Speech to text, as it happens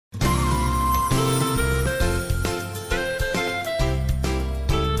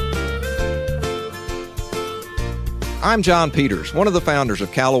I'm John Peters, one of the founders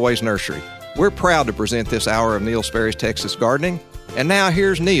of Callaway's Nursery. We're proud to present this hour of Neil Sperry's Texas Gardening. And now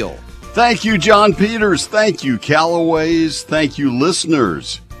here's Neil. Thank you, John Peters. Thank you, Callaway's. Thank you,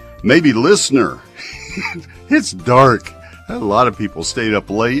 listeners. Maybe listener. It's dark. A lot of people stayed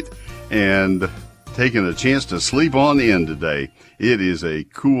up late and taking a chance to sleep on in today. It is a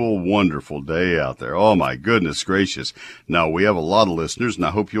cool, wonderful day out there. Oh, my goodness gracious. Now, we have a lot of listeners, and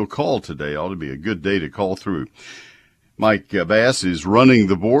I hope you'll call today. It ought to be a good day to call through. Mike Bass is running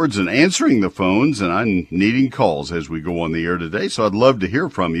the boards and answering the phones, and I'm needing calls as we go on the air today, so I'd love to hear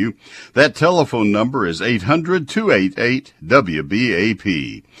from you. That telephone number is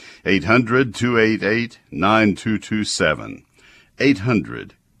 800-288-WBAP, 800-288-9227,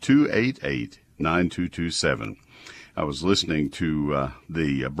 800-288-9227. I was listening to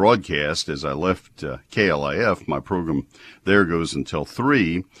the broadcast as I left KLIF. My program there goes until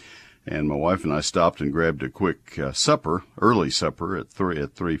 3. And my wife and I stopped and grabbed a quick supper, early supper at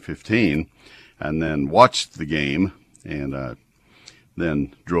 3:15, and then watched the game, and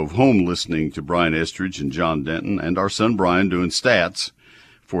then drove home listening to Brian Estridge and John Denton and our son Brian doing stats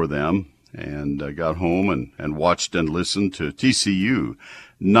for them, and got home and watched and listened to TCU.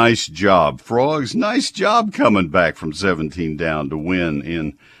 Nice job, Frogs. Nice job coming back from 17 down to win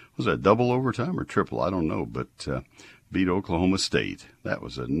in, was that double overtime or triple? I don't know, but beat Oklahoma State. That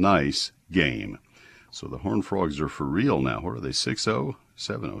was a nice game. So the Horned Frogs are for real now. What are they, 6-0?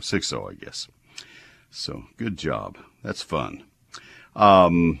 7-0, 6-0, I guess. So good job. That's fun.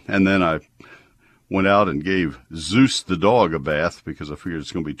 And then I went out and gave Zeus the dog a bath because I figured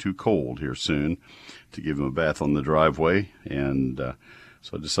it's going to be too cold here soon to give him a bath on the driveway. And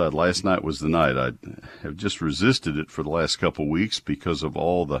so I decided last night was the night. I have just resisted it for the last couple of weeks because of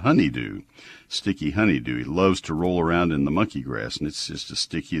all the honeydew, sticky honeydew. He loves to roll around in the monkey grass, and it's just as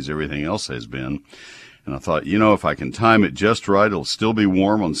sticky as everything else has been. And I thought, if I can time it just right, it'll still be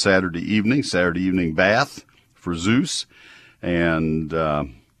warm on Saturday evening bath for Zeus. And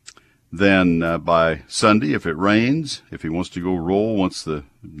then by Sunday, if it rains, if he wants to go roll once the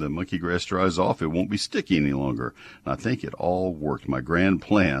monkey grass dries off, it won't be sticky any longer. And I think it all worked. My grand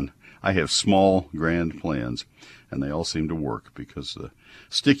plan, I have small grand plans, and they all seem to work because the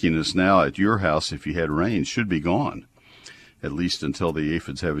stickiness now at your house, if you had rain, should be gone, at least until the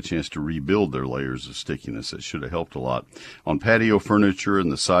aphids have a chance to rebuild their layers of stickiness. It should have helped a lot. On patio furniture and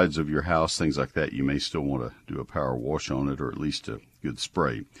the sides of your house, things like that, you may still want to do a power wash on it or at least a good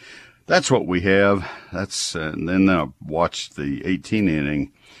spray. That's what we have. And then I watched the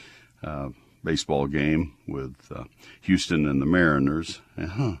 18-inning baseball game with Houston and the Mariners.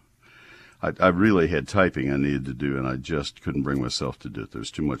 I really had typing I needed to do, and I just couldn't bring myself to do it.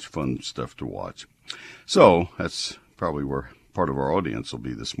 There's too much fun stuff to watch. So that's probably where part of our audience will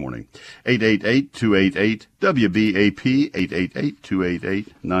be this morning. 888-288-WBAP,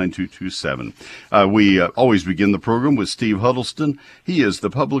 888-288-9227. We always begin the program with Steve Huddleston. He is the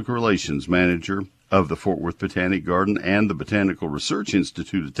Public Relations Manager of the Fort Worth Botanic Garden and the Botanical Research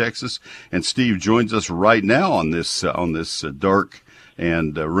Institute of Texas. And Steve joins us right now on this dark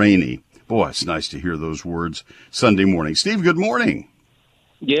and rainy. Boy, it's nice to hear those words Sunday morning. Steve, good morning.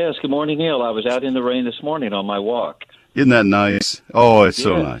 Yes, good morning, Neil. I was out in the rain this morning on my walk. Isn't that nice? Oh, it's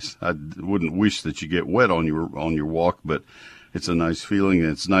so nice. I wouldn't wish that you get wet on your walk, but it's a nice feeling, and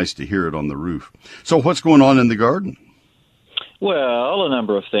it's nice to hear it on the roof. So what's going on in the garden? Well, a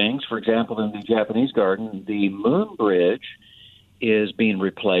number of things. For example, in the Japanese garden, the moon bridge is being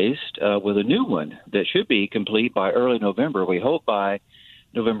replaced with a new one that should be complete by early November. We hope by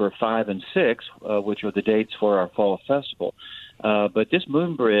November 5 and 6, which are the dates for our fall festival. But this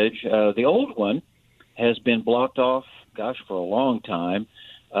moon bridge, the old one, has been blocked off, for a long time.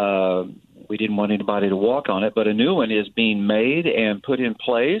 We didn't want anybody to walk on it, but a new one is being made and put in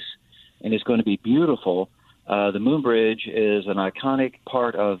place, and it's going to be beautiful. The Moon Bridge is an iconic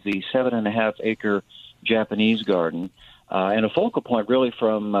part of the 7.5-acre Japanese garden, and a focal point really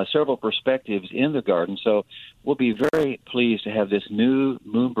from several perspectives in the garden. So we'll be very pleased to have this new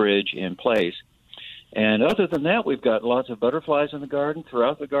Moon Bridge in place. And other than that, we've got lots of butterflies in the garden,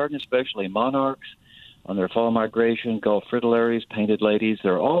 throughout the garden, especially monarchs on their fall migration, Gulf fritillaries, painted ladies.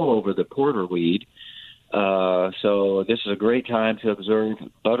 They're all over the porterweed. So this is a great time to observe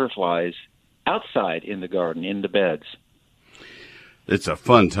butterflies outside in the garden, in the beds. It's a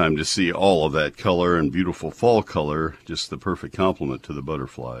fun time to see all of that color and beautiful fall color, just the perfect complement to the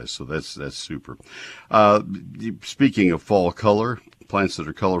butterflies. So that's super. Speaking of fall color, plants that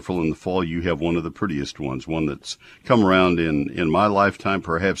are colorful in the fall, you have one of the prettiest ones, one that's come around in my lifetime,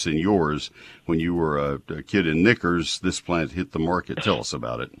 perhaps in yours. When you were a kid in knickers, this plant hit the market. Tell us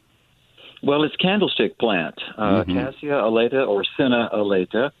about it. Well, it's candlestick plant, Cassia alata or Senna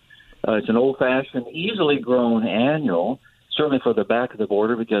alata. It's an old-fashioned, easily grown annual, certainly for the back of the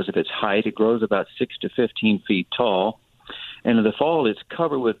border because of its height. It grows about 6 to 15 feet tall. And in the fall, it's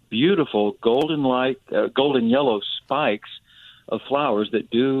covered with beautiful golden yellow spikes of flowers that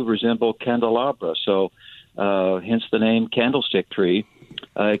do resemble candelabra. So hence the name candlestick tree.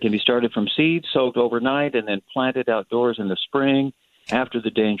 It can be started from seeds, soaked overnight, and then planted outdoors in the spring after the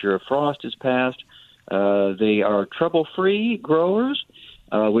danger of frost is past. They are trouble-free growers,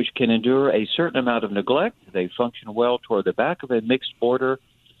 which can endure a certain amount of neglect. They function well toward the back of a mixed border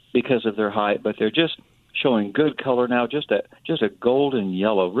because of their height, but they're just showing good color now, just a golden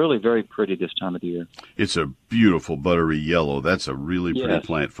yellow, really very pretty this time of the year. It's a beautiful buttery yellow. That's a really pretty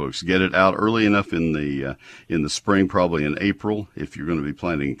plant, folks. Get it out early enough in the spring, probably in April, if you're going to be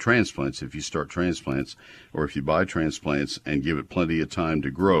planting transplants, if you start transplants, or if you buy transplants, and give it plenty of time to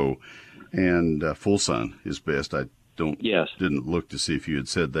grow. And full sun is best. I didn't look to see if you had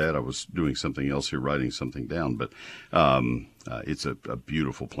said that. I was doing something else here, writing something down, but it's a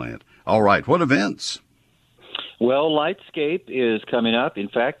beautiful plant. All right, what events? Well, Lightscape is coming up. In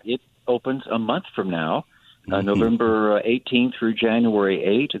fact, it opens a month from now, November 18th through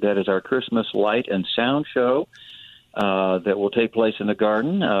January 8th. That is our Christmas light and sound show that will take place in the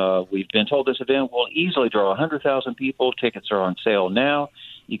garden. We've been told this event will easily draw 100,000 people. Tickets are on sale now.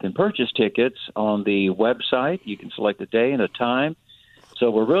 You can purchase tickets on the website. You can select a day and a time. So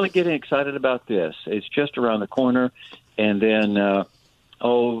we're really getting excited about this. It's just around the corner. And then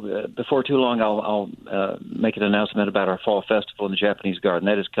before too long, I'll make an announcement about our fall festival in the Japanese garden.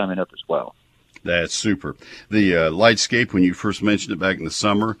 That is coming up as well. That's super. The Lightscape, when you first mentioned it back in the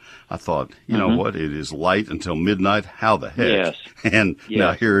summer, I thought, you know what, it is light until midnight. How the heck? Yes. And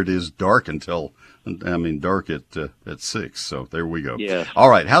now here it is dark dark at 6. So there we go. Yes. All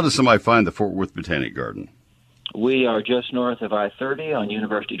right. How does somebody find the Fort Worth Botanic Garden? We are just north of I-30 on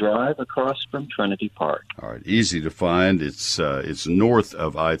University Drive, across from Trinity Park. All right, easy to find. It's north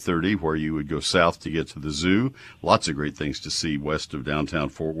of I-30, where you would go south to get to the zoo. Lots of great things to see west of downtown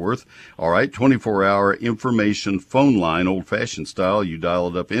Fort Worth. All right, 24-hour information phone line, old-fashioned style. You dial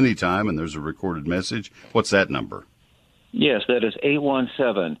it up anytime, and there's a recorded message. What's that number? Yes, that is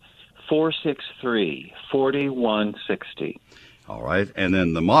 817-463-4160. All right. And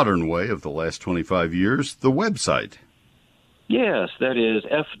then the modern way of the last 25 years, the website. Yes, that is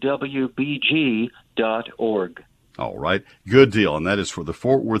fwbg.org. All right. Good deal. And that is for the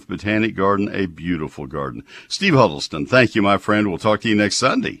Fort Worth Botanic Garden, a beautiful garden. Steve Huddleston, thank you, my friend. We'll talk to you next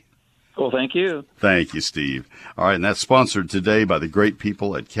Sunday. Well, thank you. Thank you, Steve. All right, and that's sponsored today by the great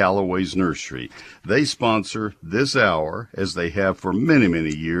people at Callaway's Nursery. They sponsor this hour, as they have for many,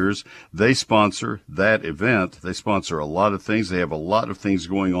 many years. They sponsor that event. They sponsor a lot of things. They have a lot of things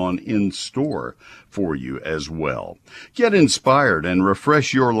going on in store for you as well. Get inspired and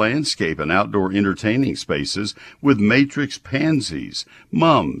refresh your landscape and outdoor entertaining spaces with Matrix pansies,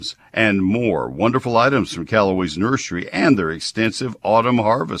 mums, and more wonderful items from Callaway's Nursery and their extensive autumn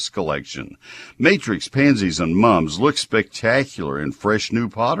harvest collection. Matrix pansies and mums look spectacular in fresh new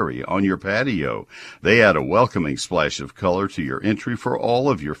pottery on your patio. They add a welcoming splash of color to your entry for all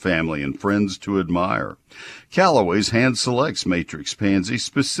of your family and friends to admire. Callaway's hand selects Matrix pansies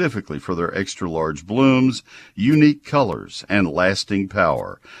specifically for their extra-large blooms, unique colors, and lasting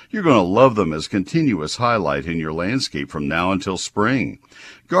power. You're going to love them as continuous highlight in your landscape from now until spring.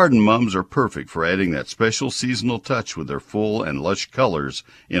 Garden mums are perfect for adding that special seasonal touch with their full and lush colors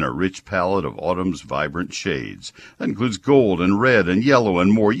in a rich palette of autumn's vibrant shades. That includes gold and red and yellow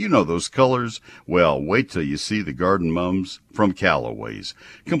and more. You know those colors. Well, wait till you see the garden mums from Callaway's.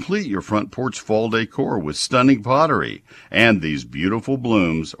 Complete your front porch fall decor with stunning pottery and these beautiful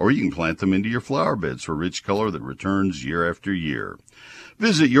blooms, or you can plant them into your flower beds for rich color that returns year after year.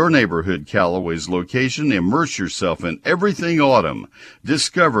 Visit your neighborhood Callaway's location. Immerse yourself in everything autumn.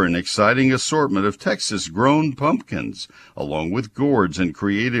 Discover an exciting assortment of Texas-grown pumpkins, along with gourds and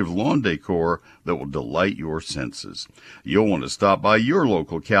creative lawn decor that will delight your senses. You'll want to stop by your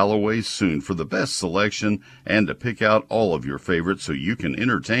local Callaway's soon for the best selection and to pick out all of your favorites so you can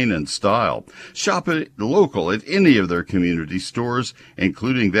entertain in style. Shop it local at any of their community stores,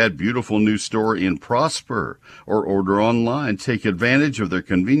 including that beautiful new store in Prosper, or order online. Take advantage of their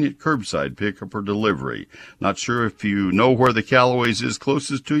convenient curbside pickup or delivery. Not sure if you know where the Callaway's is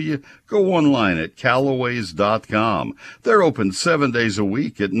closest to you? Go online at Callaways.com. They're open 7 days a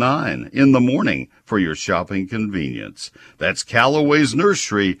week at 9 in the morning for your shopping convenience. That's Callaway's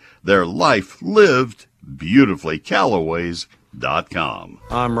Nursery, their life lived beautifully. Callaways.com.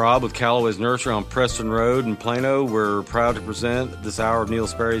 I'm Rob with Callaway's Nursery on Preston Road in Plano. We're proud to present this hour of Neil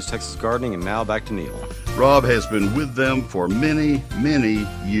Sperry's Texas Gardening, and now back to Neil. Rob has been with them for many, many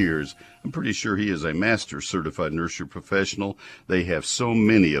years. I'm pretty sure he is a master certified nursery professional. They have so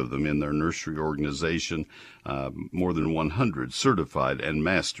many of them in their nursery organization, more than 100 certified and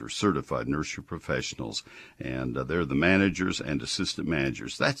master certified nursery professionals. And they're the managers and assistant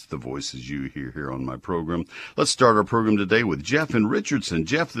managers. That's the voices you hear here on my program. Let's start our program today with Jeff in Richardson.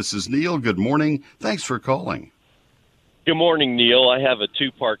 Jeff, this is Neil. Good morning. Thanks for calling. Good morning, Neil. I have a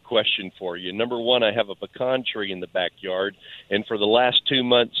two-part question for you. Number one, I have a pecan tree in the backyard, and for the last 2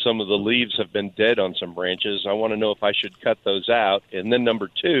 months, some of the leaves have been dead on some branches. I want to know if I should cut those out. And then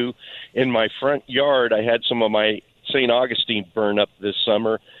number two, in my front yard, I had some of my St. Augustine burn up this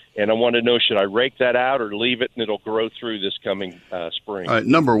summer, and I want to know, should I rake that out or leave it and it'll grow through this coming spring? All right,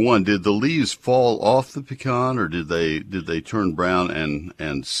 number one, did the leaves fall off the pecan, or did they turn brown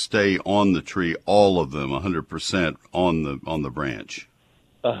and stay on the tree, all of them, 100% on the branch?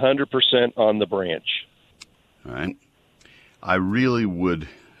 100% on the branch. All right. I really would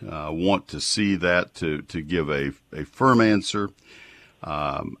want to see that to give a firm answer.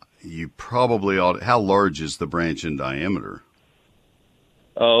 You probably ought. How large is the branch in diameter?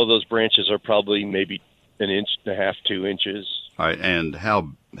 Oh, those branches are probably maybe 1.5 inches, 2 inches. All right, and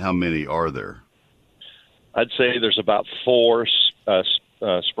how many are there? I'd say there's about 4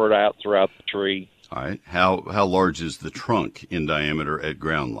 spread out throughout the tree. All right. How large is the trunk in diameter at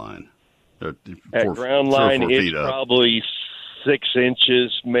ground line? At ground line, it's probably 6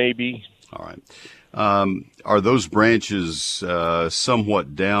 inches, maybe. All right. Are those branches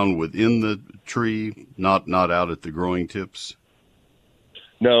somewhat down within the tree, not out at the growing tips?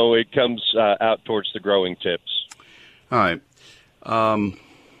 No, it comes out towards the growing tips. All right.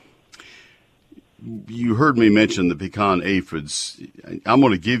 You heard me mention the pecan aphids. I'm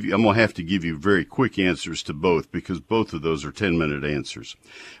going to have to give you very quick answers to both, because both of those are 10-minute answers.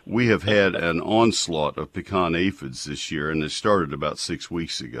 We have had an onslaught of pecan aphids this year, and it started about 6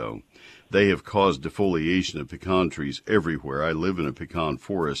 weeks ago. They have caused defoliation of pecan trees everywhere. I live in a pecan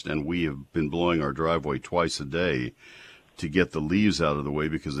forest, and we have been blowing our driveway twice a day to get the leaves out of the way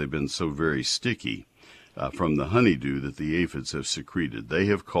because they've been so very sticky from the honeydew that the aphids have secreted. They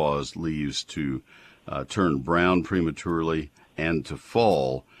have caused leaves to turn brown prematurely and to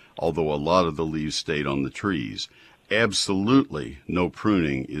fall, although a lot of the leaves stayed on the trees. Absolutely no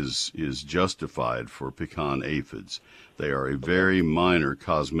pruning is justified for pecan aphids. They are a very minor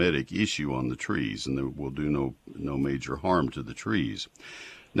cosmetic issue on the trees, and they will do no major harm to the trees.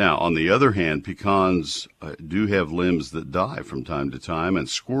 Now, on the other hand, pecans do have limbs that die from time to time, and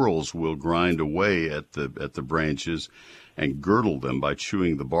squirrels will grind away at the branches and girdle them by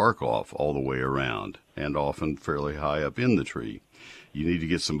chewing the bark off all the way around, and often fairly high up in the tree. You need to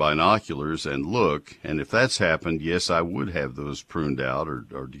get some binoculars and look, and if that's happened, yes, I would have those pruned out or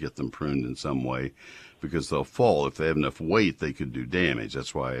to get them pruned in some way, because they'll fall. If they have enough weight, they could do damage.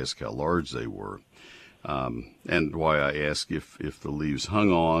 That's why I asked how large they were. And why I ask if the leaves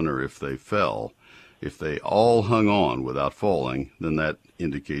hung on or if they fell. If they all hung on without falling, then that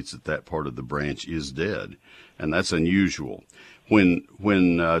indicates that part of the branch is dead, and that's unusual.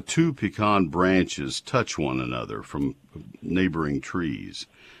 When two pecan branches touch one another from neighboring trees,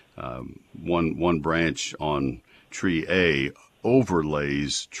 one branch on tree A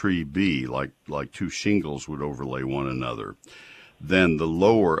overlays tree B like two shingles would overlay one another, then the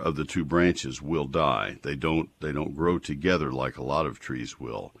lower of the two branches will die. They don't grow together like a lot of trees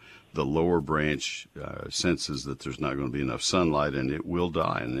will. The lower branch senses that there's not going to be enough sunlight, and it will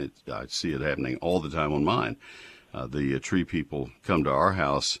die. And I see it happening all the time on mine. The tree people come to our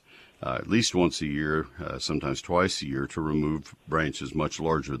house at least once a year, sometimes twice a year, to remove branches much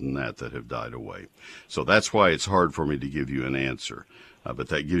larger than that have died away. So that's why it's hard for me to give you an answer. But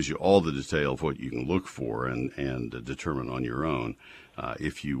that gives you all the detail of what you can look for and determine on your own.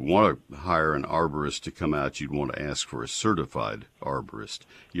 If you want to hire an arborist to come out, you'd want to ask for a certified arborist.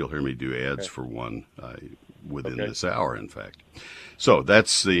 You'll hear me do ads for one within this hour, in fact. So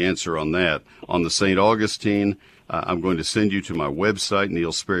that's the answer on that. On the St. Augustine, I'm going to send you to my website,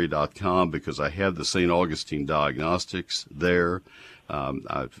 neilsperry.com, because I have the St. Augustine diagnostics there.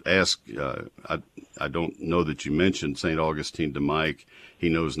 I've asked, I don't know that you mentioned St. Augustine to Mike. He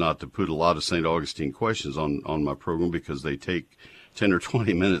knows not to put a lot of St. Augustine questions on my program because they take 10 or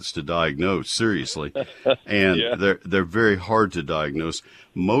 20 minutes to diagnose, seriously. And yeah, they're very hard to diagnose.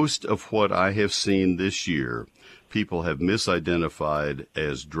 Most of what I have seen this year, people have misidentified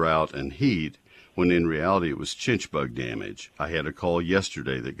as drought and heat, when in reality it was chinch bug damage. I had a call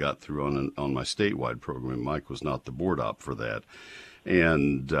yesterday that got through on my statewide program. Mike was not the board op for that.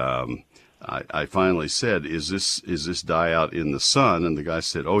 And I finally said, is this die out in the sun? And the guy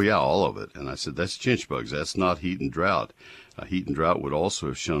said, oh, yeah, all of it. And I said, that's chinch bugs. That's not heat and drought. Heat and drought would also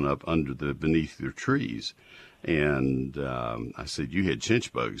have shown up beneath your trees. And I said, you had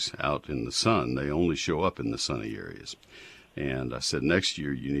chinch bugs out in the sun. They only show up in the sunny areas. And I said, next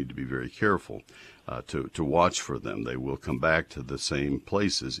year you need to be very careful to watch for them. They will come back to the same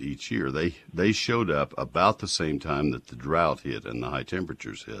places each year. They showed up about the same time that the drought hit and the high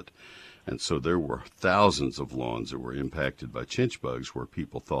temperatures hit. And so there were thousands of lawns that were impacted by chinch bugs where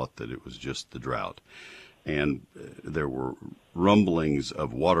people thought that it was just the drought. And there were rumblings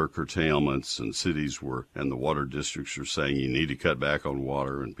of water curtailments, and and the water districts were saying you need to cut back on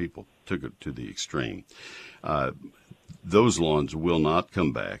water, and people took it to the extreme. Those lawns will not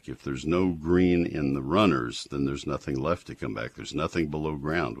come back. If there's no green in the runners, then there's nothing left to come back. There's nothing below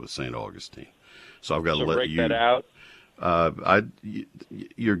ground with St. Augustine. So I've got to let you break that out.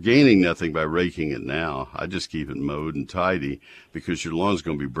 You're gaining nothing by raking it now. I just keep it mowed and tidy because your lawn's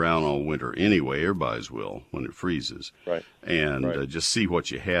going to be brown all winter anyway. Everybody's will when it freezes. Right. And just see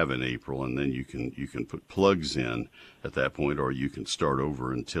what you have in April, and then you can put plugs in at that point, or you can start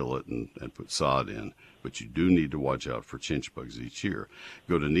over and till it and put sod in. But you do need to watch out for chinch bugs each year.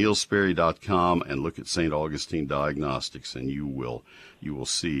 Go to neilsperry.com and look at St. Augustine Diagnostics, and you will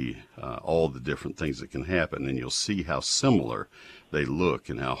see all the different things that can happen, and you'll see how similar they look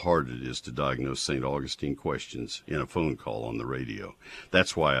and how hard it is to diagnose St. Augustine questions in a phone call on the radio.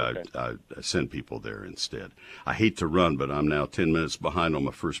 That's why I send people there instead. I hate to run, but I'm now 10 minutes behind on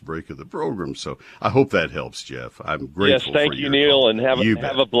my first break of the program, so I hope that helps, Jeff. I'm grateful for your Yes, thank you, Neil, call. and have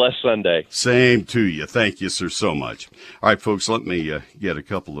a blessed Sunday. Same to you. Thank you, sir, so much. All right, folks, let me get a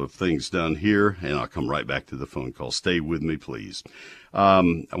couple of things done here, and I'll come right back to the phone call. Stay with me, please. I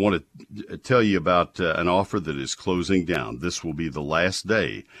want to tell you about an offer that is closing down. This will be the last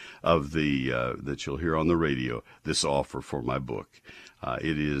day of that you'll hear on the radio, this offer for my book.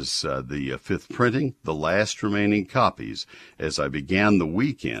 It is the fifth printing, the last remaining copies. As I began the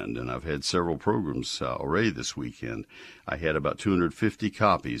weekend, and I've had several programs already this weekend, I had about 250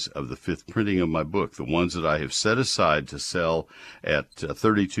 copies of the fifth printing of my book, the ones that I have set aside to sell at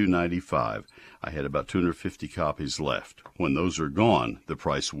 $32.95. I had about 250 copies left. When those are gone, the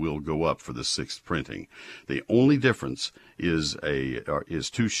price will go up for the sixth printing. The only difference is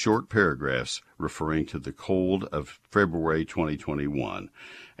two short paragraphs referring to the cold of February 2021.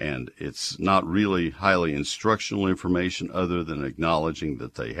 And it's not really highly instructional information other than acknowledging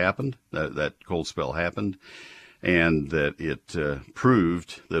that they happened, that cold spell happened, and that it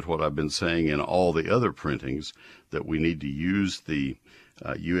proved that what I've been saying in all the other printings, that we need to use the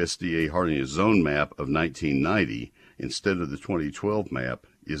USDA Hardiness Zone map of 1990 instead of the 2012 map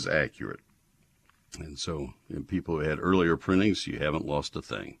is accurate. And so in people who had earlier printings, you haven't lost a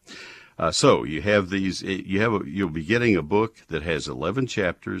thing. So you have these, you'll be getting a book that has 11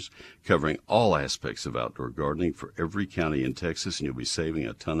 chapters covering all aspects of outdoor gardening for every county in Texas, and you'll be saving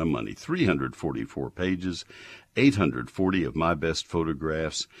a ton of money. 344 pages, 840 of my best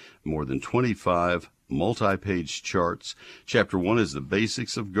photographs, more than 25 multi-page charts. Chapter 1 is the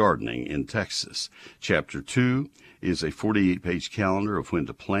basics of gardening in Texas. Chapter 2 is a 48-page calendar of when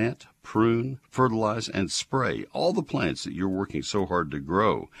to plant, prune, fertilize, and spray all the plants that you're working so hard to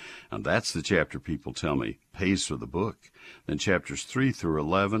grow. And that's the chapter people tell me pays for the book. Then chapters 3 through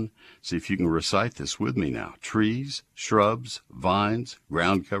 11, see if you can recite this with me now. Trees, shrubs, vines,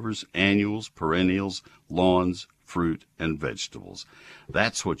 ground covers, annuals, perennials, lawns, fruit, and vegetables.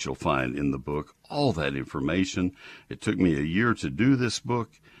 That's what you'll find in the book, all that information. It took me a year to do this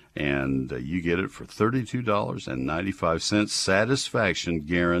book, and you get it for $32.95, satisfaction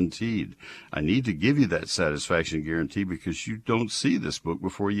guaranteed. I need to give you that satisfaction guarantee because you don't see this book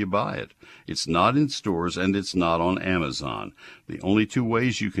before you buy it. It's not in stores, and it's not on Amazon. The only two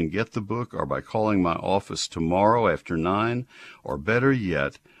ways you can get the book are by calling my office tomorrow after 9, or better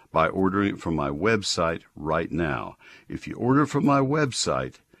yet, by ordering it from my website right now. If you order from my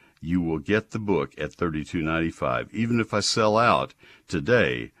website, you will get the book at $32.95. Even if I sell out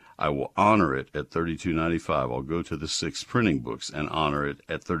today, I will honor it at $32.95. I'll go to the 6 printing books and honor it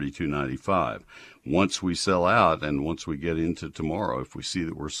at $32.95. Once we sell out, and once we get into tomorrow, if we see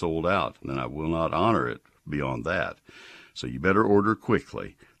that we're sold out, then I will not honor it beyond that. So you better order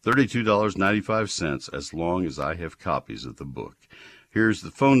quickly. $32.95 as long as I have copies of the book. Here's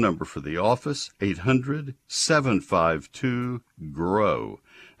the phone number for the office, 800-752-GROW.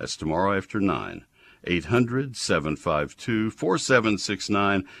 That's tomorrow after 9.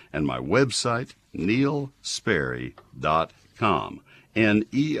 800-752-4769, and my website, neilsperry.com.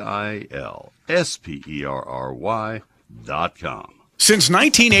 NEILSPERRY.com. Since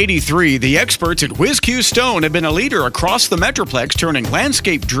 1983, the experts at WizQ Stone have been a leader across the Metroplex, turning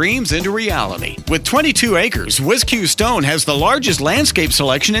landscape dreams into reality. With 22 acres, WizQ Stone has the largest landscape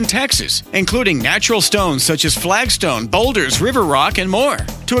selection in Texas, including natural stones such as flagstone, boulders, river rock, and more.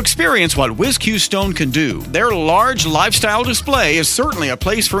 To experience what WizQ Stone can do, their large lifestyle display is certainly a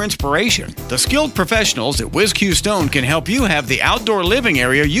place for inspiration. The skilled professionals at WizQ Stone can help you have the outdoor living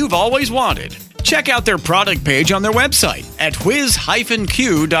area you've always wanted. Check out their product page on their website at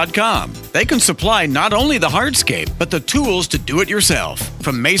whiz-q.com. They can supply not only the hardscape, but the tools to do it yourself.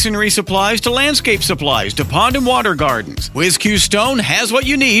 From masonry supplies to landscape supplies to pond and water gardens, WizQ Stone has what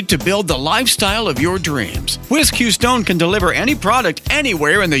you need to build the lifestyle of your dreams. WizQ Stone can deliver any product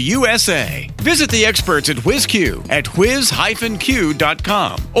anywhere in the USA. Visit the experts at WizQ at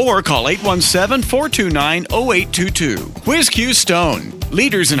whiz-q.com or call 817-429-0822. WizQ Stone,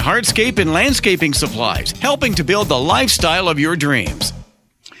 leaders in hardscape and landscaping supplies, helping to build the lifestyle of your dreams.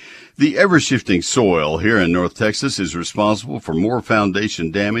 The ever-shifting soil here in North Texas is responsible for more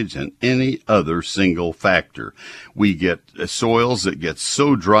foundation damage than any other single factor. We get soils that get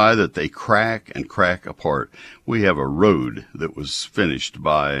so dry that they crack and crack apart. We have a road that was finished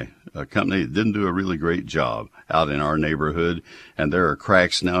by a company that didn't do a really great job out in our neighborhood, and there are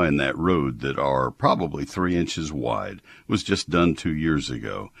cracks now in that road that are probably 3 inches wide. It was just done 2 years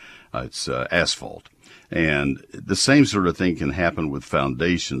ago. It's asphalt. And the same sort of thing can happen with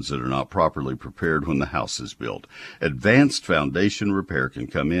foundations that are not properly prepared when the house is built. Advanced Foundation Repair can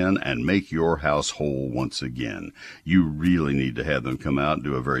come in and make your house whole once again. You really need to have them come out and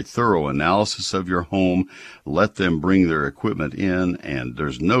do a very thorough analysis of your home. Let them bring their equipment in, and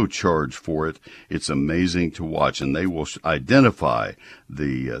there's no charge for it. It's amazing to watch, and they will identify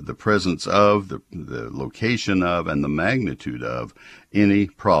the presence of, the location of, and the magnitude of any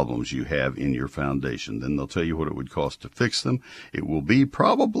problems you have in your foundation. Then they'll tell you what it would cost to fix them. It will be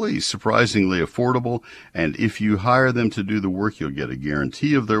probably surprisingly affordable, and if you hire them to do the work, you'll get a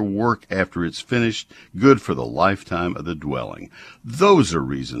guarantee of their work after it's finished, good for the lifetime of the dwelling. Those are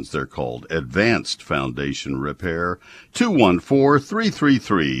reasons they're called Advanced Foundation Repair.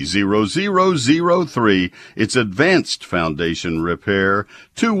 214-333-0003. It's Advanced Foundation Repair.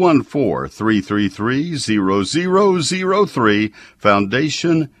 214-333-0003.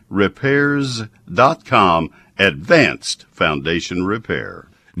 FoundationRepairs.com. Advanced Foundation Repair.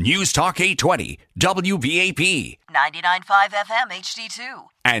 News Talk 820, WBAP. 99.5 FM HD2.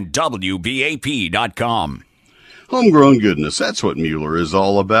 And WBAP.com. Homegrown goodness, that's what Mueller is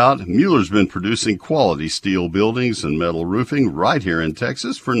all about. Mueller's been producing quality steel buildings and metal roofing right here in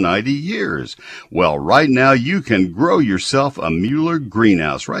Texas for 90 years. Well, right now you can grow yourself a Mueller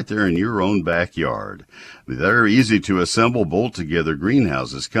greenhouse right there in your own backyard. They're easy to assemble, bolt-together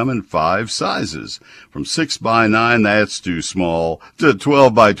greenhouses come in 5 sizes. From 6x9, that's too small, to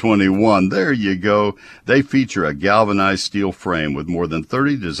 12x21. There you go. They feature a galvanized steel frame with more than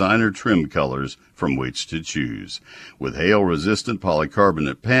 30 designer trim colors from which to choose. With hail-resistant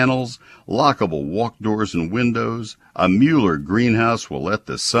polycarbonate panels, lockable walk doors and windows, a Mueller greenhouse will let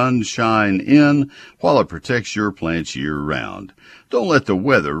the sun shine in while it protects your plants year-round. Don't let the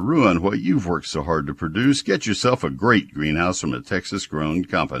weather ruin what you've worked so hard to produce. Get yourself a great greenhouse from a Texas-grown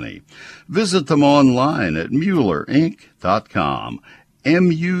company. Visit them online at MuellerInc.com.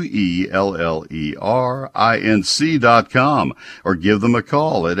 MuellerInc.com, or give them a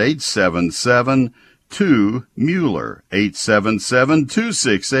call at 877-2-MUELLER,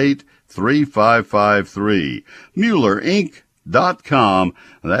 877-268-3553. MuellerInc.com.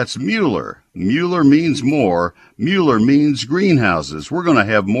 That's Mueller. Mueller means more. Mueller means greenhouses. We're going to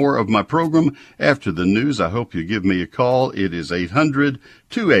have more of my program after the news. I hope you give me a call. It is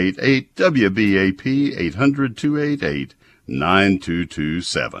 800-288-WBAP,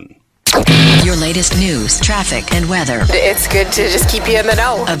 800-288-9227. Your latest news, traffic, and weather. It's good to just keep you in the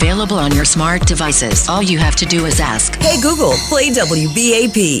know. Available on your smart devices. All you have to do is ask, Hey Google, play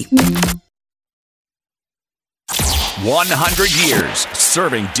WBAP. 100 years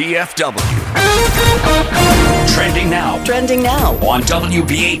serving DFW. Trending now. Trending now On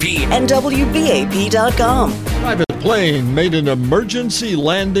WBAP. and WBAP.com. Private plane made an emergency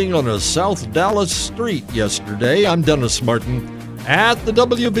landing on a South Dallas street yesterday. I'm Dennis Martin at the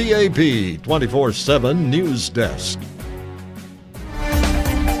WBAP 24/7 News Desk.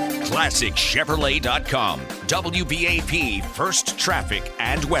 ClassicChevrolet.com. WBAP First Traffic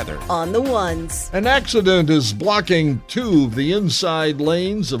and Weather. On the ones. An accident is blocking two of the inside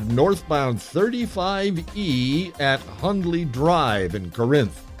lanes of northbound 35E at Hundley Drive in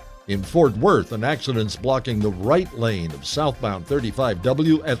Corinth. In Fort Worth, an accident's blocking the right lane of southbound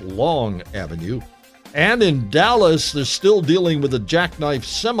 35W at Long Avenue. And in Dallas, they're still dealing with a jackknife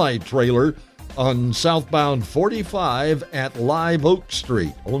semi-trailer on southbound 45 at Live Oak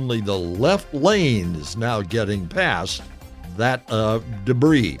Street. Only the left lane is now getting past that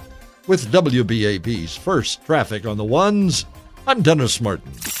debris. With WBAP's First Traffic on the Ones, I'm Dennis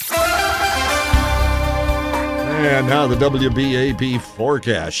Martin. And now the WBAP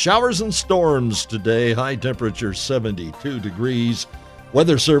forecast. Showers and storms today. High temperature 72 degrees.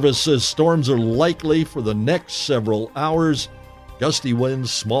 Weather Service says storms are likely for the next several hours. Gusty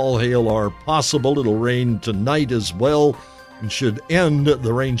winds, small hail are possible. It'll rain tonight as well. And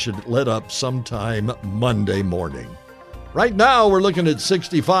the rain should let up sometime Monday morning. Right now, we're looking at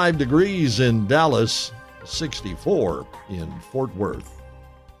 65 degrees in Dallas, 64 in Fort Worth.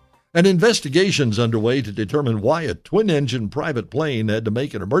 An investigation's underway to determine why a twin-engine private plane had to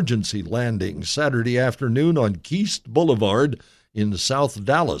make an emergency landing Saturday afternoon on Keast Boulevard in South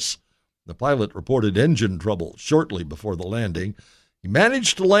Dallas. The pilot reported engine trouble shortly before the landing. He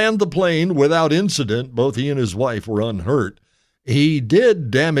managed to land the plane without incident. Both he and his wife were unhurt. He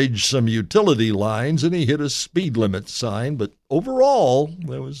did damage some utility lines and he hit a speed limit sign, but overall,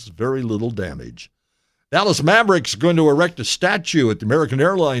 there was very little damage. Dallas Mavericks going to erect a statue at the American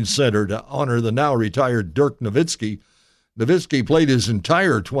Airlines Center to honor the now-retired Dirk Nowitzki. Nowitzki played his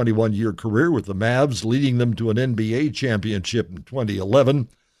entire 21-year career with the Mavs, leading them to an NBA championship in 2011.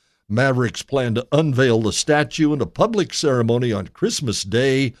 Mavericks plan to unveil the statue in a public ceremony on Christmas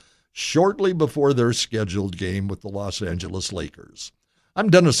Day, shortly before their scheduled game with the Los Angeles Lakers. I'm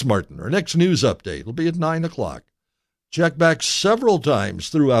Dennis Martin. Our next news update will be at 9 o'clock. Check back several times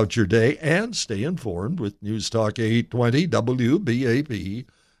throughout your day and stay informed with News Talk 820 WBAP,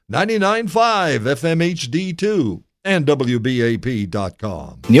 99.5 FM HD2, and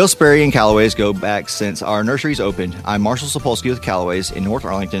WBAP.com. Neil Sperry and Callaway's go back since our nurseries opened. I'm Marshall Sapolsky with Callaway's in North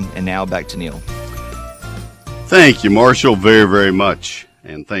Arlington, and now back to Neil. Thank you, Marshall, very, very much.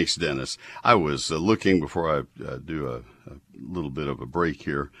 And thanks, Dennis. I was looking, before I do a little bit of a break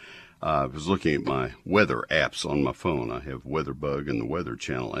here, I was looking at my weather apps on my phone. I have WeatherBug and the Weather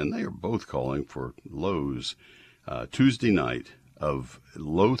Channel, and they are both calling for lows Tuesday night of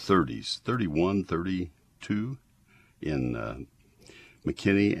low 30s, 31, 32 in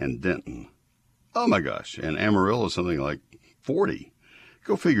McKinney and Denton. Oh, my gosh. And Amarillo, something like 40.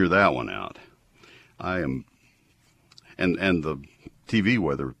 Go figure that one out. And the TV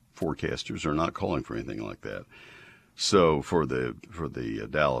weather forecasters are not calling for anything like that. So for the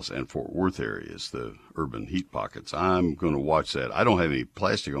Dallas and Fort Worth areas, the urban heat pockets, I'm going to watch that. I don't have any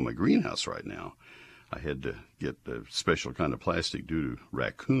plastic on my greenhouse right now. I had to get a special kind of plastic due to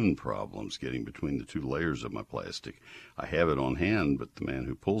raccoon problems getting between the two layers of my plastic. I have it on hand, but the man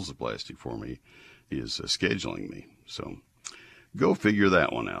who pulls the plastic for me is scheduling me. So go figure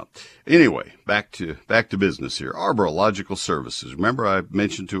that one out. Anyway, back to business here. Arborilogical Services. Remember I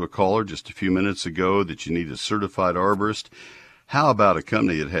mentioned to a caller just a few minutes ago that you need a certified arborist? How about a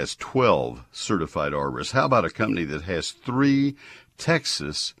company that has 12 certified arborists? How about a company that has 3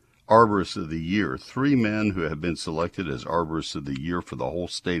 Texas Arborists of the Year, 3 men who have been selected as Arborists of the Year for the whole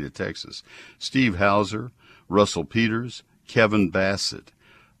state of Texas? Steve Hauser, Russell Peters, Kevin Bassett.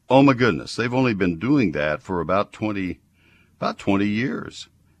 Oh my goodness, they've only been doing that for about 20 years.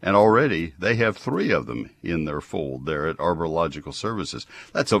 And already they have 3 of them in their fold there at Arborilogical Services.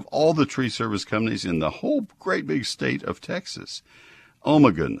 That's of all the tree service companies in the whole great big state of Texas. Oh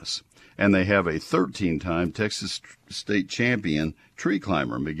my goodness. And they have a 13-time Texas state champion tree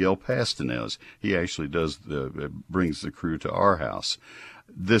climber, Miguel Pastanez. He actually brings the crew to our house.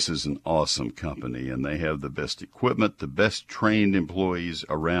 This is an awesome company, and they have the best equipment, the best trained employees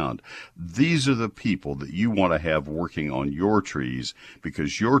around. These are the people that you want to have working on your trees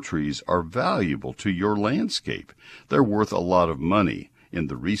because your trees are valuable to your landscape. They're worth a lot of money in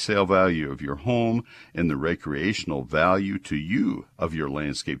the resale value of your home, in the recreational value to you of your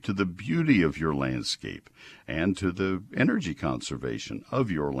landscape, to the beauty of your landscape, and to the energy conservation of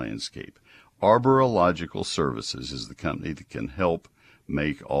your landscape. Arborilogical Services is the company that can help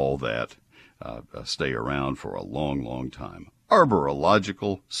make all that stay around for a long, long time.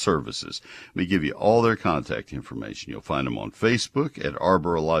 Arborilogical Services. Let me give you all their contact information. You'll find them on Facebook at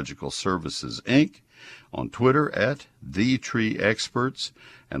Arborilogical Services, Inc., on Twitter at The Tree Experts,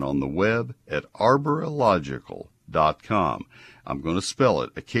 and on the web at arborilogical.com. arbor.com. I'm going to spell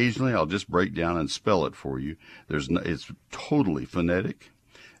it. Occasionally, I'll just break down and spell it for you. It's totally phonetic.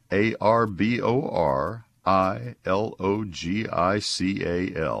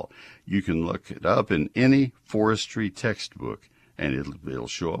 ARBORILOGICAL. You can look it up in any forestry textbook, and it'll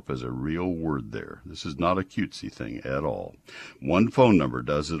show up as a real word there. This is not a cutesy thing at all. One phone number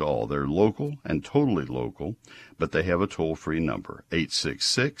does it all. They're local and totally local, but they have a toll-free number,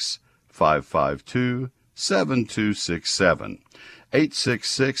 866-552-7267.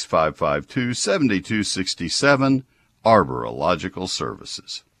 866-552-7267, Arborilogical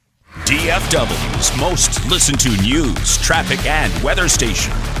Services. DFW's most listened to news, traffic, and weather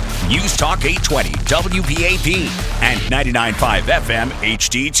station. News Talk 820 WBAP and 99.5 FM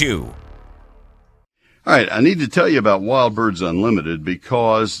HD2. All right, I need to tell you about Wild Birds Unlimited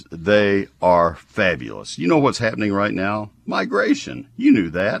because they are fabulous. You know what's happening right now? Migration. You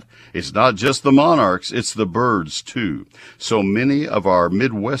knew that. It's not just the monarchs, it's the birds too. So many of our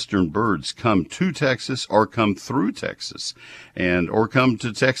Midwestern birds come to Texas or come through Texas, or come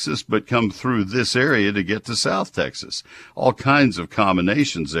to Texas but come through this area to get to South Texas. All kinds of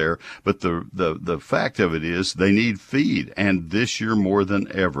combinations there, but the fact of it is they need feed, and this year more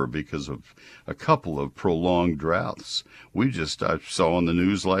than ever because of a couple of prolonged droughts. I saw on the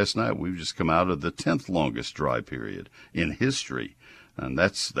news last night, we've just come out of the 10th longest dry period in history. And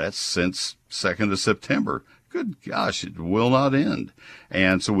that's since 2nd of September. Good gosh, it will not end.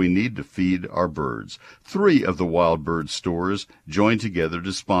 And so we need to feed our birds. 3 of the Wild Bird stores joined together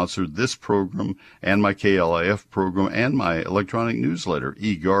to sponsor this program and my KLIF program and my electronic newsletter,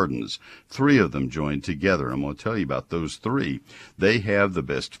 eGardens. 3 of them joined together. I'm going to tell you about those 3. They have the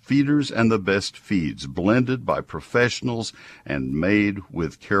best feeders and the best feeds, blended by professionals and made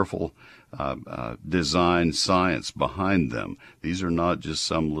with careful design science behind them. These are not just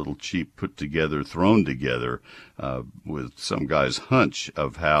some little cheap thrown together with some guy's hunch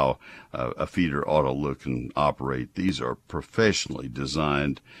of how a feeder ought to look and operate. These are professionally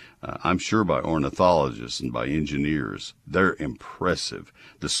designed, I'm sure by ornithologists and by engineers. They're impressive.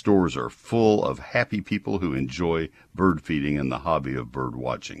 The stores are full of happy people who enjoy bird feeding and the hobby of bird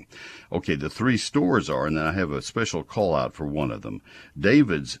watching. Okay, the 3 stores are, and then I have a special call out for one of them.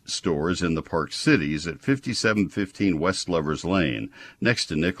 David's store is in the Park Cities at 5715 West Lovers Lane, next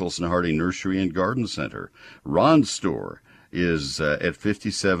to Nichols and Hardy Nursery and Garden Center. Ron's store is at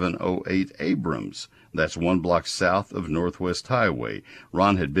 5708 Abrams. That's 1 block south of Northwest Highway.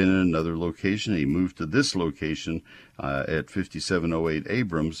 Ron had been in another location. He moved to this location at 5708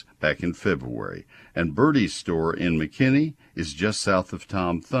 Abrams back in February. And Birdie's store in McKinney is just south of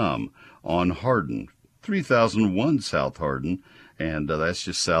Tom Thumb on Hardin, 3001 South Hardin, and that's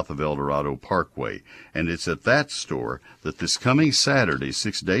just south of El Dorado Parkway. And it's at that store that this coming Saturday,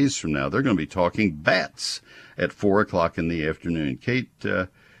 6 days from now, they're going to be talking bats at 4 o'clock in the afternoon. Kate, let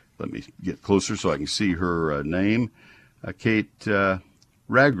me get closer so I can see her name. Kate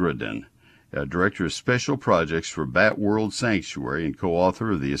Ragradin, Director of Special Projects for Bat World Sanctuary and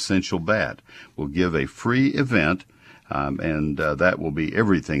co-author of The Essential Bat, will give a free event, and that will be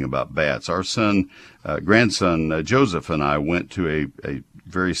everything about bats. Our grandson Joseph and I went to a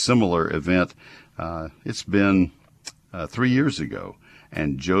very similar event. It's been 3 years ago.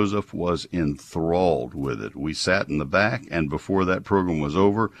 And Joseph was enthralled with it. We sat in the back, and before that program was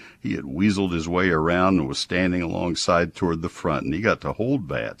over, he had weaseled his way around and was standing alongside toward the front. And he got to hold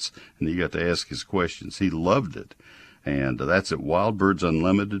bats, and he got to ask his questions. He loved it. And that's at Wild Birds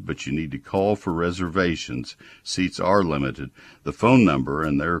Unlimited, but you need to call for reservations. Seats are limited. The phone number,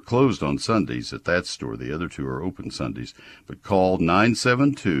 and they're closed on Sundays at that store. The other 2 are open Sundays. But call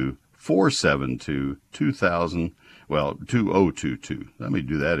 972-472-2000. Well, 2022. Let me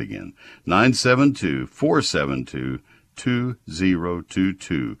do that again.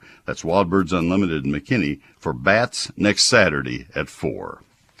 972-472-2022. That's Wild Birds Unlimited in McKinney for bats next Saturday at 4.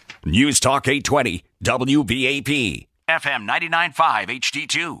 News Talk 820 WBAP, FM 99.5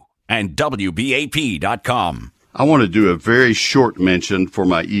 HD2, and WBAP.com. I want to do a very short mention for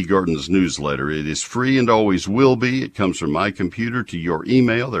my eGardens newsletter. It is free and always will be. It comes from my computer to your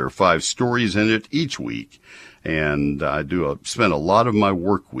email. There are 5 stories in it each week. And I spend a lot of my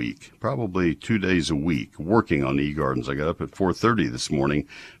work week, probably 2 days a week, working on eGardens. I got up at 4:30 this morning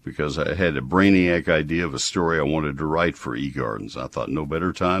because I had a brainiac idea of a story I wanted to write for eGardens. I thought no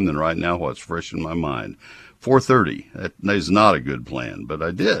better time than right now while it's fresh in my mind. 4:30. That is not a good plan, but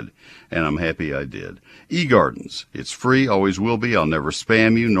I did, and I'm happy I did. eGardens. It's free, always will be. I'll never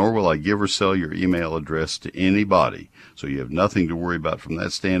spam you, nor will I give or sell your email address to anybody. So you have nothing to worry about from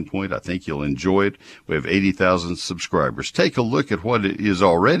that standpoint. I think you'll enjoy it. We have 80,000 subscribers. Take a look at what it is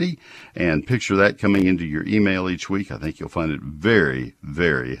already and picture that coming into your email each week. I think you'll find it very,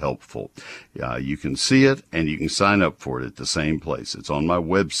 very helpful. You can see it and you can sign up for it at the same place. It's on my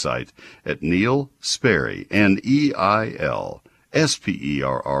website at Neil Sperry,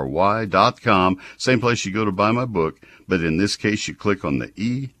 NeilSperry.com. Same place you go to buy my book, but in this case you click on the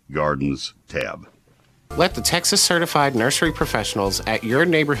eGardens tab. Let the Texas Certified Nursery Professionals at your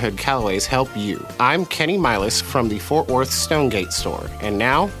neighborhood Callaways help you. I'm Kenny Milas from the Fort Worth Stonegate store. And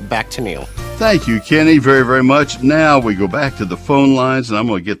now, back to Neil. Thank you, Kenny, very, very much. Now we go back to the phone lines, and I'm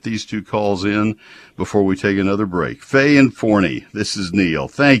going to get these two calls in before we take another break. Faye and Forney, this is Neil.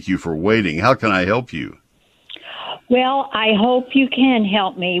 Thank you for waiting. How can I help you? Well, I hope you can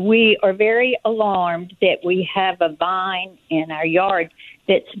help me. We are very alarmed that we have a vine in our yard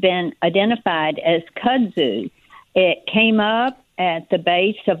that's been identified as kudzu. It came up at the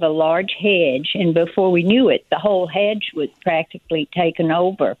base of a large hedge, and before we knew it, the whole hedge was practically taken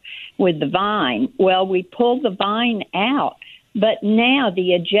over with the vine. Well, we pulled the vine out, but now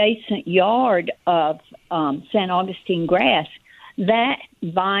the adjacent yard of St. Augustine grass, that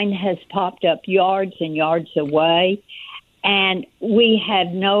vine has popped up yards and yards away, and we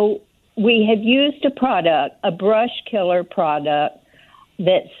have used a product, a brush killer product,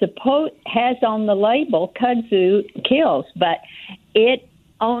 that has on the label kudzu kills, but it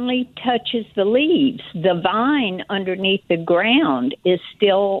only touches the leaves. The vine underneath the ground is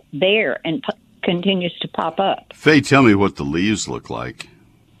still there and continues to pop up. Faye, tell me what the leaves look like.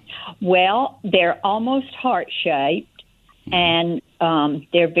 Well, they're almost heart-shaped, and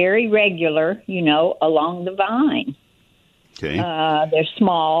they're very regular, along the vine. Okay. They're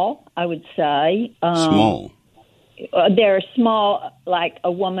small, I would say. Small. They're small, like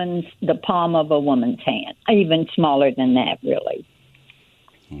the palm of a woman's hand, even smaller than that, really.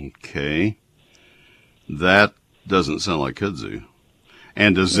 Okay. That doesn't sound like kudzu.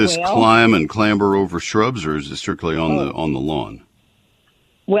 And does this climb and clamber over shrubs, or is it strictly on the lawn?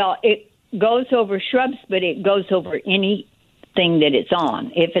 Well, it goes over shrubs, but it goes over anything that it's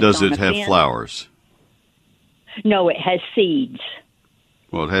on. If it's does on it have flowers? No, it has seeds.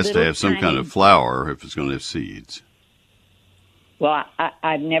 Well, it has to have some kind of flower if it's going to have seeds. Well,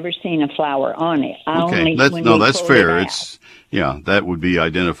 I've never seen a flower on it. That's fair. That would be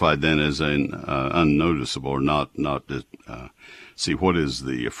identified then as an unnoticeable, or not. See, what is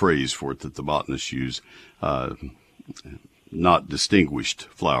the phrase for it that the botanists use? Not distinguished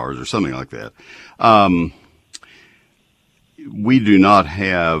flowers, or something like that. We do not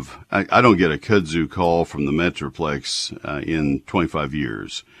have. I don't get a kudzu call from the Metroplex in 25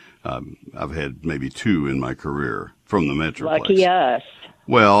 years. I've had maybe 2 in my career from the Metroplex. Lucky us.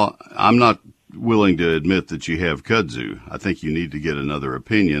 Well, I'm not willing to admit that you have kudzu. I think you need to get another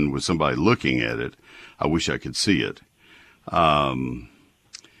opinion with somebody looking at it. I wish I could see it.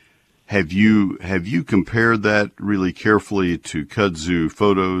 Have you compared that really carefully to kudzu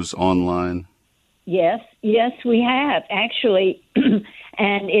photos online? Yes, we have actually,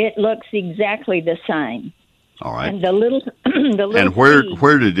 and it looks exactly the same. All right. And the little and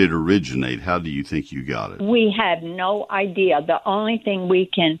where did it originate? How do you think you got it? We have no idea. The only thing we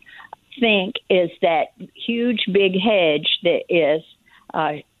can think is that huge big hedge that is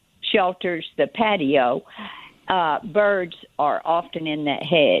shelters the patio. Birds are often in that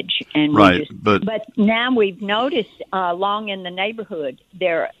hedge, and but now we've noticed along in the neighborhood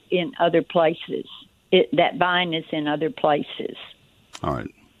they're in other places. That vine is in other places. All right.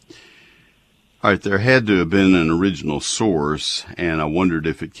 There had to have been an original source, and I wondered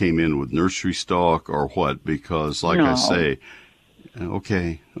if it came in with nursery stock or what, because like I say,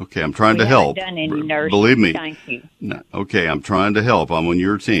 okay, I'm trying to help. Done any nursery. Believe me. Thank you. No, okay, I'm trying to help. I'm on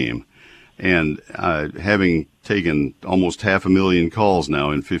your team. And having taken almost 500,000 calls now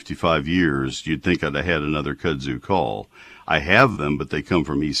in 55 years, you'd think I'd have had another kudzu call. I have them, but they come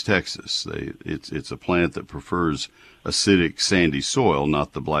from East Texas. It's a plant that prefers acidic, sandy soil,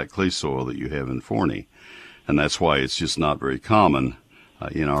 not the black clay soil that you have in Forney. And that's why it's just not very common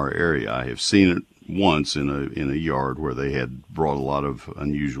in our area. I have seen it once in a yard where they had brought a lot of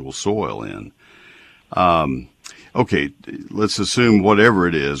unusual soil in. Okay, let's assume whatever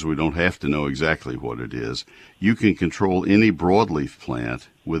it is, we don't have to know exactly what it is. You can control any broadleaf plant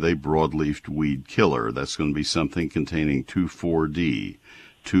with a broadleaf weed killer. That's going to be something containing 2,4-D,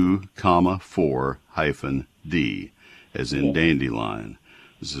 2,4-D, as in dandelion.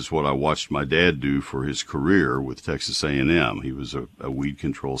 This is what I watched my dad do for his career with Texas A&M. He was a weed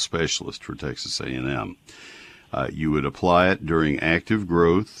control specialist for Texas A&M. You would apply it during active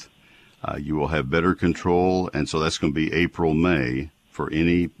growth. You will have better control, and so that's going to be April, May for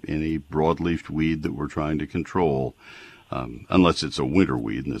any broadleaf weed that we're trying to control, unless it's a winter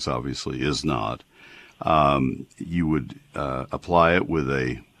weed, and this obviously is not. You would apply it with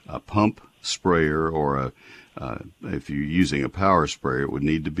a pump sprayer or if you're using a power sprayer, it would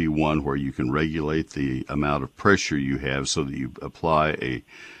need to be one where you can regulate the amount of pressure you have so that you apply a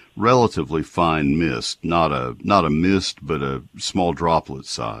relatively fine mist, not a mist, but a small droplet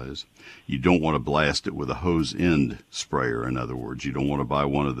size. You don't want to blast it with a hose end sprayer. In other words, you don't want to buy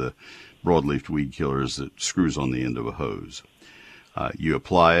one of the broadleaf weed killers that screws on the end of a hose. You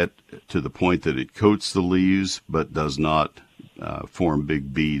apply it to the point that it coats the leaves but does not form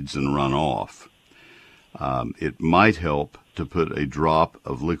big beads and run off. It might help to put a drop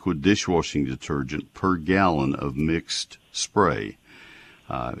of liquid dishwashing detergent per gallon of mixed spray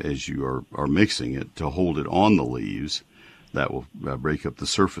as you are mixing it to hold it on the leaves. That will break up the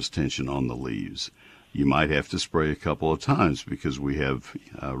surface tension on the leaves. You might have to spray a couple of times because we have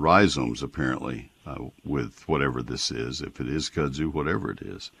rhizomes apparently with whatever this is. If it is kudzu, whatever it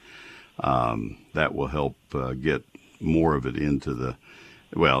is, that will help get more of it into the,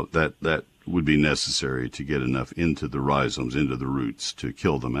 well, that would be necessary to get enough into the rhizomes, into the roots, to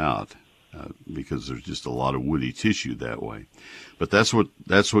kill them out, because there's just a lot of woody tissue that way. But that's what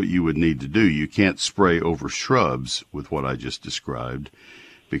you would need to do. You can't spray over shrubs with what I just described,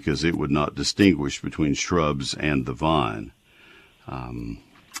 because it would not distinguish between shrubs and the vine.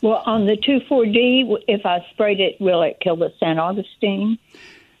 Well, on the 2,4-D, if I sprayed it, will it kill the St. Augustine?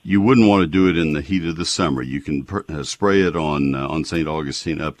 You wouldn't want to do it in the heat of the summer. You can spray it on St.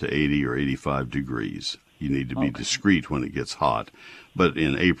 Augustine up to 80 or 85 degrees. You need to be discreet when it gets hot. But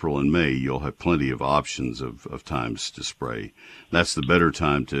in April and May, you'll have plenty of options of times to spray. That's the better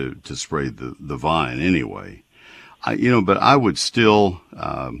time to spray the vine anyway. But I would still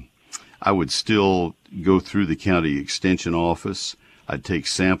go through the county extension office. I'd take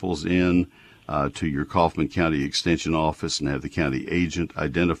samples in to your Kaufman County Extension Office and have the county agent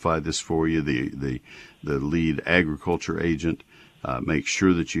identify this for you, the lead agriculture agent. Make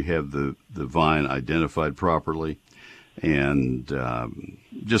sure that you have the vine identified properly. And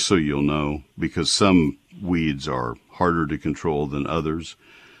just so you'll know, because some weeds are harder to control than others.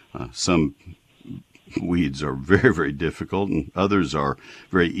 Some weeds are very, very difficult, and others are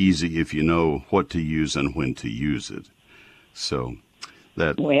very easy if you know what to use and when to use it. So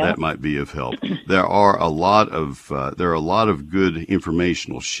that might be of help. There are a lot of good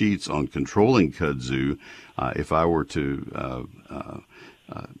informational sheets on controlling kudzu. If I were to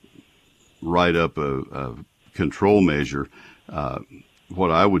write up a control measure,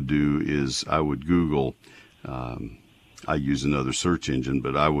 what I would do is I would Google. I use another search engine,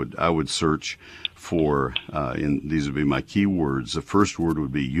 but I would search for, these would be my keywords. The first word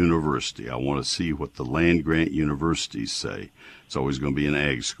would be university. I want to see what the land-grant universities say. It's always going to be an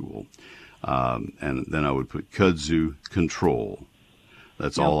ag school. And then I would put kudzu control.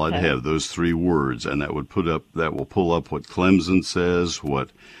 That's all I'd have, those three words, and that will pull up what Clemson says,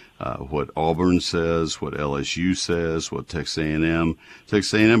 what Auburn says, what LSU says, what Texas A&M.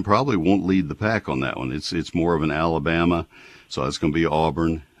 Texas A&M probably won't lead the pack on that one. It's more of an Alabama, so it's going to be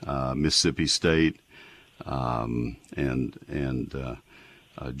Auburn, Mississippi State, and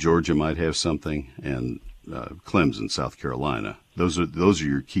Georgia might have something, and Clemson, South Carolina. Those are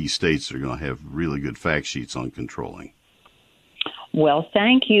your key states that are going to have really good fact sheets on controlling. Well,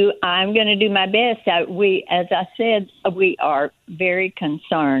 thank you. I'm going to do my best. As I said, we are very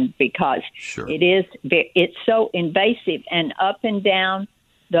concerned because it's so invasive and up and down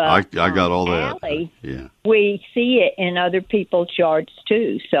the I got all alley. That. Yeah. We see it in other people's yards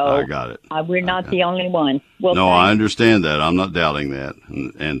too. So I got it. We're not the only one. Well, no, I understand that. I'm not doubting that.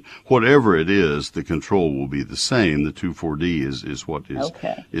 And whatever it is, the control will be the same. The 2,4-D is what is.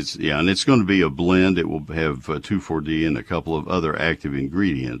 Okay. And it's going to be a blend. It will have 2,4-D and a couple of other active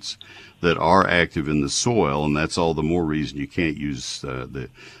ingredients that are active in the soil, and that's all the more reason you can't use the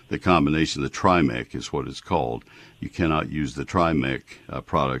combination. The Trimec is what it's called. You cannot use the Trimec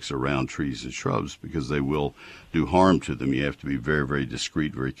products around trees and shrubs because they will do harm to them. You have to be very, very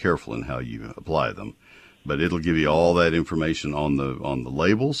discreet, very careful in how you apply them. But it'll give you all that information on the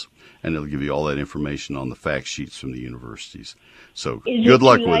labels, and it'll give you all that information on the fact sheets from the universities. So good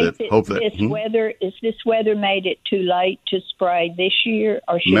luck with it. Hope that is this weather made it too late to spray this year,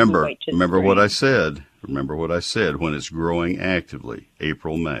 or should we wait till remember spring? what I said. Remember what I said. When it's growing actively,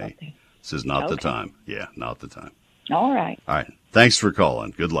 April, May. This is not the time. Yeah, not the time. All right. All right. Thanks for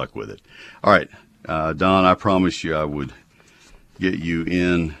calling. Good luck with it. All right. Don, I promised you I would get you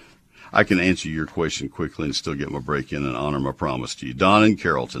in. I can answer your question quickly and still get my break in and honor my promise to you. Don in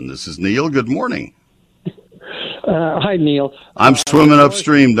Carrollton, this is Neil. Good morning. Hi, Neil. I'm swimming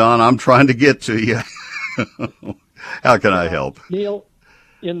upstream, Don. I'm trying to get to you. How can I help? Neil,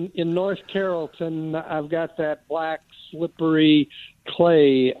 in North Carrollton, I've got that black slippery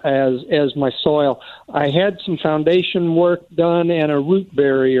clay as my soil. I had some foundation work done and a root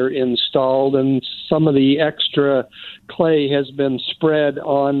barrier installed, and some of the extra clay has been spread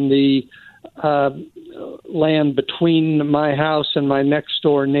on the land between my house and my next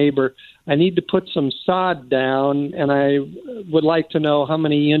door neighbor. I need to put some sod down, and I would like to know how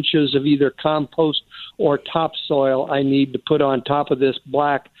many inches of either compost or topsoil I need to put on top of this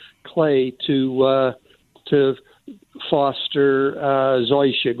black clay to foster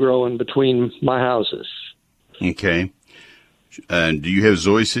zoysia growing between my houses. Okay. And do you have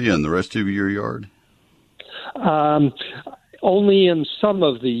zoysia in the rest of your yard? Only in some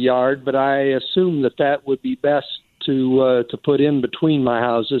of the yard, but I assume that would be best to put in between my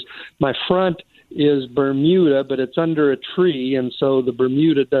houses. My front is Bermuda, but it's under a tree, and so the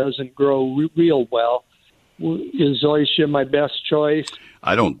Bermuda doesn't grow real well. Is zoysia my best choice?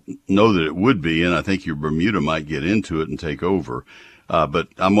 I don't know that it would be, and I think your Bermuda might get into it and take over. But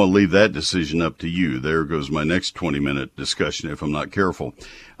I'm going to leave that decision up to you. There goes my next 20-minute discussion if I'm not careful.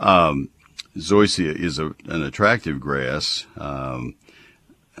 Zoysia is an attractive grass.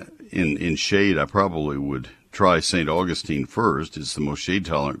 In shade, I probably would try St. Augustine first. It's the most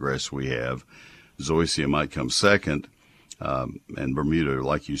shade-tolerant grass we have. Zoysia might come second. And Bermuda,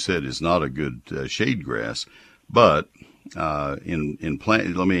 like you said, is not a good shade grass. But in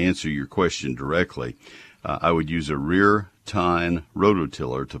plant, let me answer your question directly. I would use a rear tine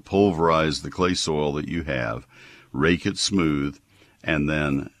rototiller to pulverize the clay soil that you have, rake it smooth, and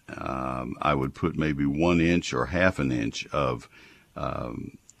then I would put maybe 1 inch or half an inch of a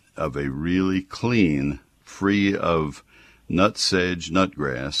really clean, free of nut sedge,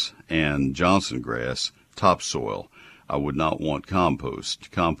 nutgrass, and Johnson grass topsoil. I would not want compost.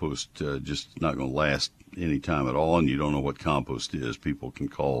 Compost just not going to last any time at all, and you don't know what compost is. People can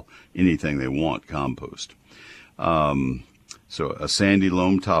call anything they want compost. So a sandy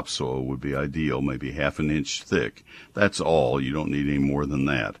loam topsoil would be ideal, maybe half an inch thick. That's all. You don't need any more than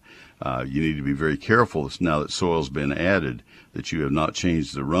that. You need to be very careful now that soil's been added that you have not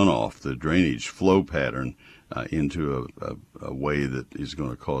changed the runoff, the drainage flow pattern into a way that is going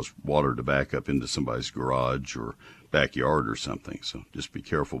to cause water to back up into somebody's garage or backyard or something. So just be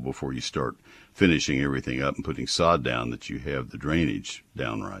careful before you start finishing everything up and putting sod down that you have the drainage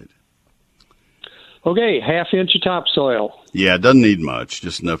down right. Okay, half inch of topsoil. Yeah, it doesn't need much,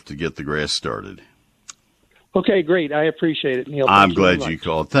 just enough to get the grass started. Okay, great. I appreciate it, Neil. I'm glad you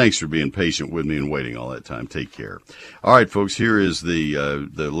called. Thanks for being patient with me and waiting all that time. Take care. All right, folks, here is the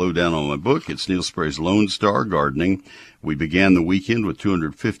lowdown on my book. It's Neil Sperry's Lone Star Gardening. We began the weekend with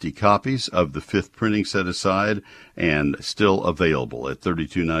 250 copies of the 5th printing set aside and still available at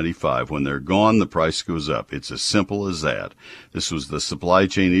 $32.95. When they're gone, the price goes up. It's as simple as that. This was the supply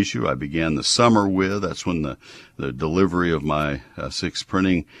chain issue I began the summer with. That's when the delivery of my 6th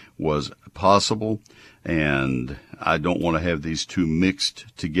printing was possible. And I don't want to have these two mixed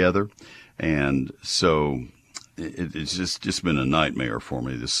together. And so it's just been a nightmare for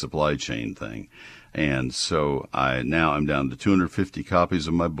me, this supply chain thing. And so I'm down to 250 copies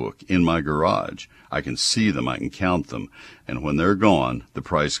of my book in my garage. I can see them. I can count them. And when they're gone, the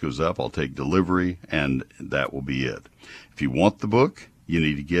price goes up. I'll take delivery, and that will be it. If you want the book, you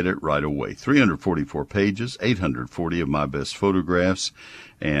need to get it right away. 344 pages, 840 of my best photographs,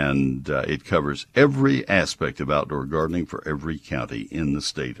 and it covers every aspect of outdoor gardening for every county in the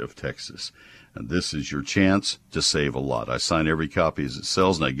state of Texas. And this is your chance to save a lot. I sign every copy as it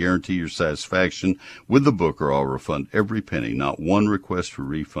sells, and I guarantee your satisfaction with the book, or I'll refund every penny. Not one request for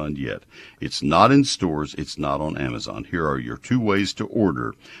refund yet. It's not in stores. It's not on Amazon. Here are your 2 ways to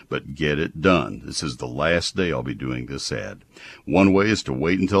order, but get it done. This is the last day I'll be doing this ad. One way is to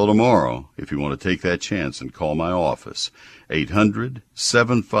wait until tomorrow if you want to take that chance and call my office.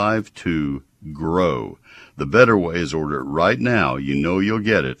 800-752-GROW. The better way is order it right now. You know you'll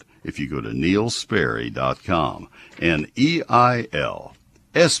get it if you go to neilsperry.com.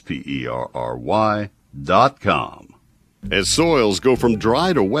 NeilSperry.com. As soils go from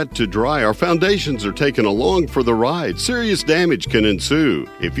dry to wet to dry, our foundations are taken along for the ride. Serious damage can ensue.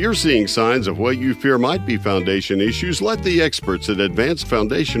 If you're seeing signs of what you fear might be foundation issues, let the experts at Advanced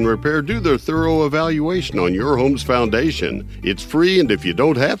Foundation Repair do their thorough evaluation on your home's foundation. It's free, and if you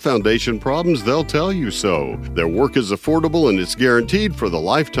don't have foundation problems, they'll tell you so. Their work is affordable and it's guaranteed for the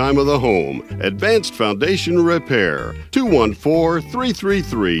lifetime of the home. Advanced Foundation Repair,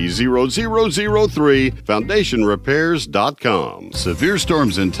 214-333-0003, foundationrepairs.com. Severe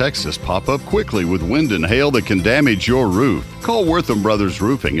storms in Texas pop up quickly with wind and hail that can damage your roof. Call Wortham Brothers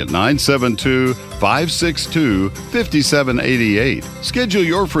Roofing at 972-562-5788. Schedule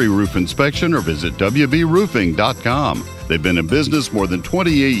your free roof inspection or visit wbroofing.com. They've been in business more than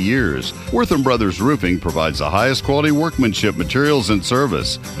 28 years. Wortham Brothers Roofing provides the highest quality workmanship, materials, and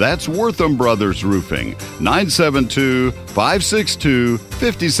service. That's Wortham Brothers Roofing,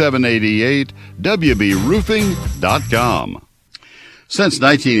 972-562-5788, wbroofing.com. Since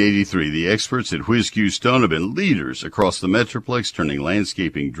 1983, the experts at Whiz Q Stone have been leaders across the Metroplex, turning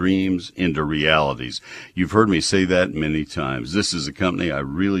landscaping dreams into realities. You've heard me say that many times. This is a company I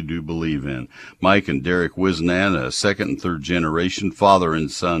really do believe in. Mike and Derek Wisnan, a second and third generation father and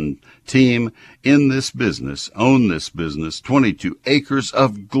son team in this business, own this business, 22 acres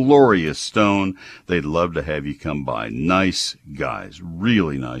of glorious stone. They'd love to have you come by. Nice guys,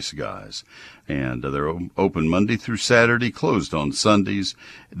 really nice guys. And they're open Monday through Saturday, closed on Sundays.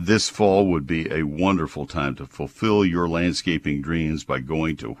 This fall would be a wonderful time to fulfill your landscaping dreams by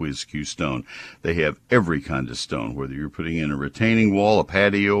going to Whiz Q Stone. They have every kind of stone, whether you're putting in a retaining wall, a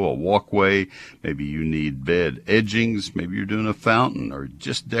patio, a walkway, maybe you need bed edgings, maybe you're doing a fountain, or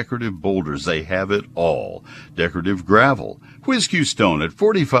just decorative boulders. They have it all. Decorative gravel. Whiz Q Stone at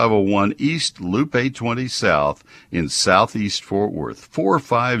 4501 East Loop 820 South in Southeast Fort Worth,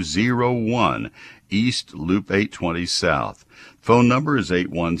 4501 East Loop 820 South. Phone number is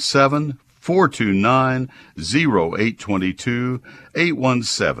 817-429-0822,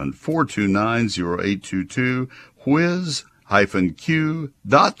 817-429-0822, whiz-q.com.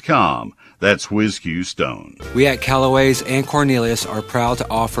 That's Whiz Q Stone. We at Callaway's and Cornelius are proud to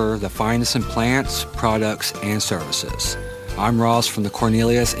offer the finest in plants, products, and services. I'm Ross from the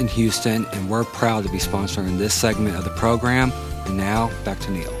Cornelius in Houston, and we're proud to be sponsoring this segment of the program. And now, back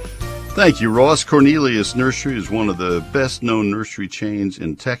to Neil. Thank you, Ross. Cornelius Nursery is one of the best-known nursery chains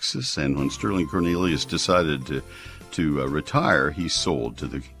in Texas, and when Sterling Cornelius decided to retire, he sold to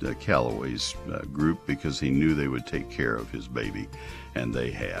the Callaway's group because he knew they would take care of his baby, and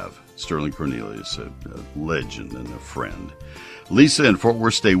they have. Sterling Cornelius, a legend and a friend. Lisa in Fort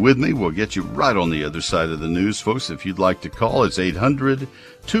Worth, stay with me. We'll get you right on the other side of the news. Folks, if you'd like to call, it's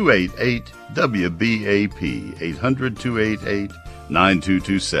 800-288-WBAP,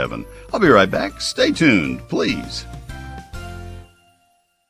 800-288-9227. I'll be right back. Stay tuned, please.